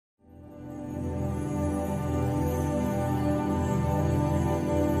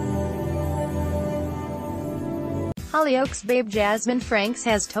Hollyoaks babe Jazmine Franks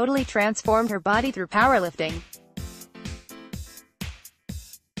has totally transformed her body through powerlifting.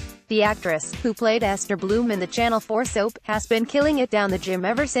 The actress, who played Esther Bloom in the Channel 4 soap, has been killing it down the gym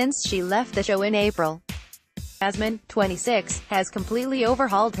ever since she left the show in April. Jazmine, 26, has completely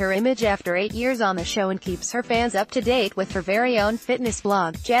overhauled her image after 8 years on the show and keeps her fans up to date with her very own fitness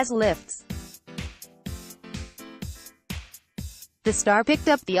blog, Jazlifts. The star picked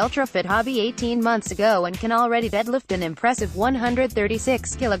up the ultra-fit hobby 18 months ago and can already deadlift an impressive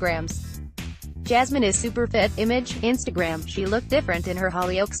 136 kilograms. Jazmine is super fit. Image, Instagram. She looked different in her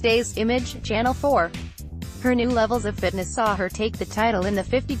Hollyoaks days. Image, Channel 4. Her new levels of fitness saw her take the title in the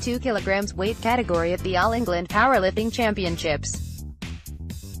 52 kilograms weight category at the All England Powerlifting Championships.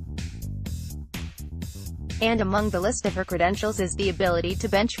 And among the list of her credentials is the ability to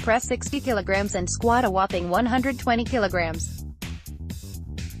bench press 60 kilograms and squat a whopping 120 kilograms.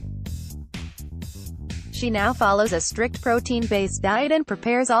 She now follows a strict protein-based diet and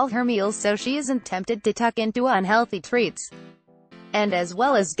prepares all her meals so she isn't tempted to tuck into unhealthy treats. And as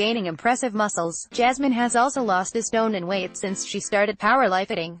well as gaining impressive muscles, Jazmine has also lost a stone in weight since she started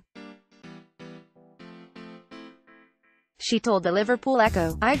powerlifting. She told the Liverpool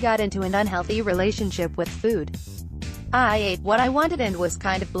Echo, "I got into an unhealthy relationship with food. I ate what I wanted and was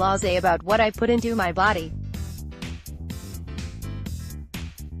kind of blasé about what I put into my body."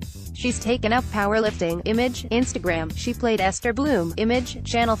 She's taken up powerlifting. Image, Instagram. She played Esther Bloom. Image,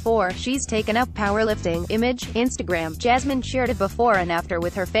 Channel 4. She's taken up powerlifting. Image, Instagram. Jazmine shared a before and after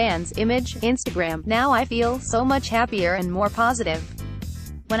with her fans. Image, Instagram. "Now I feel so much happier and more positive.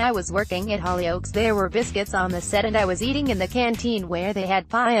 When I was working at Hollyoaks there were biscuits on the set and I was eating in the canteen where they had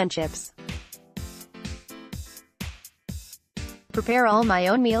pie and chips. Prepare all my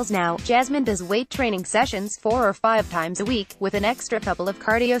own meals now." Jazmine does weight training sessions 4 or 5 times a week, with an extra couple of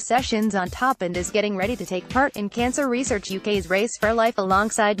cardio sessions on top, and is getting ready to take part in Cancer Research UK's Race for Life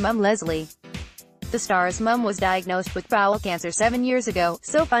alongside mum Leslie. The star's mum was diagnosed with bowel cancer 7 years ago,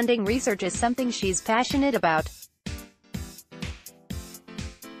 so funding research is something she's passionate about.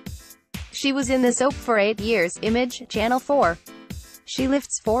 She was in the soap for 8 years. Image, Channel 4. She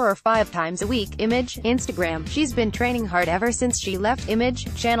lifts 4 or 5 times a week. Image, Instagram. She's been training hard ever since she left. Image,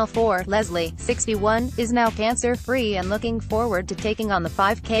 Channel 4. Leslie, 61, is now cancer-free and looking forward to taking on the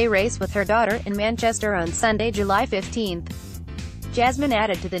 5K race with her daughter in Manchester on Sunday, July 15th. Jazmine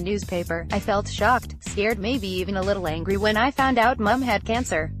added to the newspaper, "I felt shocked, scared, maybe even a little angry when I found out mum had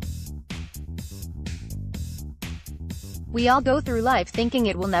cancer. We all go through life thinking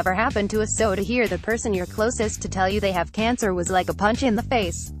it will never happen to us, so to hear the person you're closest to tell you they have cancer was like a punch in the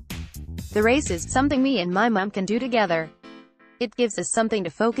face. The race is something me and my mum can do together. It gives us something to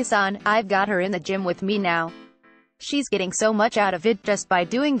focus on. I've got her in the gym with me now. She's getting so much out of it just by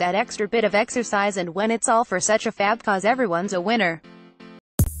doing that extra bit of exercise, and when it's all for such a fab cause, everyone's a winner."